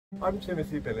I'm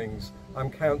Timothy Billings.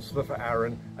 I'm Councillor for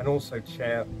Arran and also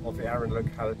Chair of the Arran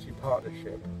Locality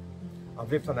Partnership. I've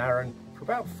lived on Arran for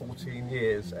about 14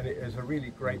 years and it is a really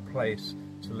great place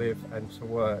to live and to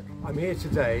work. I'm here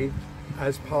today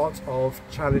as part of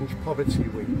Challenge Poverty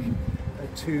Week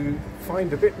to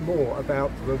find a bit more about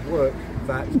the work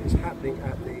that is happening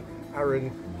at the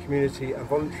Arran Community and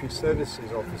Voluntary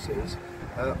Services offices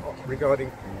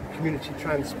regarding community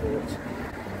transport.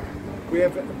 We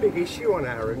have a big issue on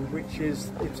Arran, which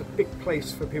is it's a big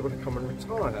place for people to come and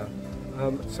retire.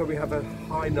 So we have a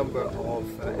high number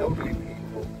of elderly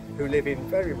people who live in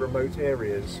very remote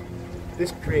areas.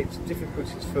 This creates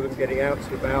difficulties for them getting out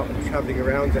and about and travelling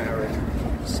around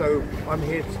Arran. So I'm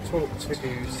here to talk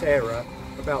to Sarah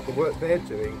about the work they're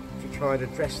doing to try and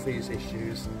address these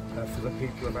issues for the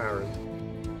people of Arran.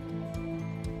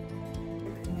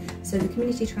 So the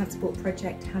community transport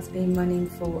project has been running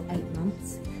for 8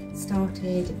 months.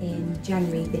 Started in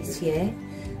January this year.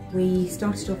 We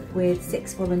started off with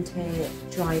 6 volunteer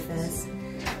drivers.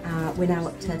 We're now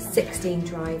up to 16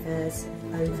 drivers,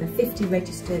 over 50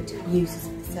 registered users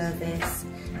of the service,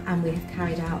 and we have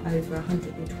carried out over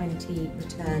 120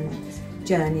 return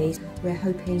journeys. We're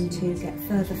hoping to get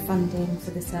further funding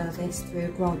for the service through a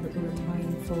grant that we're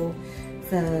applying for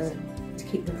to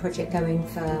keep the project going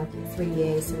for 3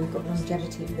 years. So we've got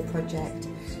longevity for the project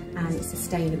and it's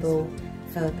sustainable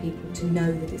for people to know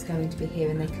that it's going to be here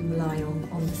and they can rely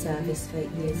on the service for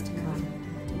years to come.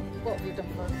 What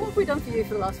have we done for you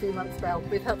for the last few months, Belle?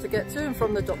 We've helped to get to and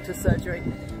from the doctor's surgery.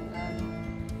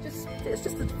 It's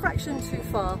just a fraction too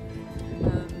far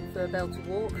for Belle to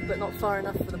walk, but not far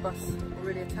enough for the bus or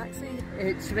really a taxi.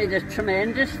 It's made a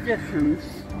tremendous difference.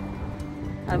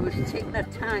 I was taking a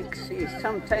taxi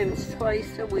sometimes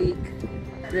twice a week.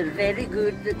 They're very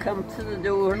good. They come to the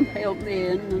door and help me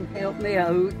in and help me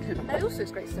out. And also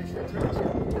it's great social interaction.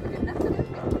 We have a good natter, don't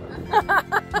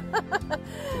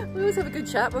we? We always have a good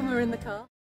chat when we're in the car.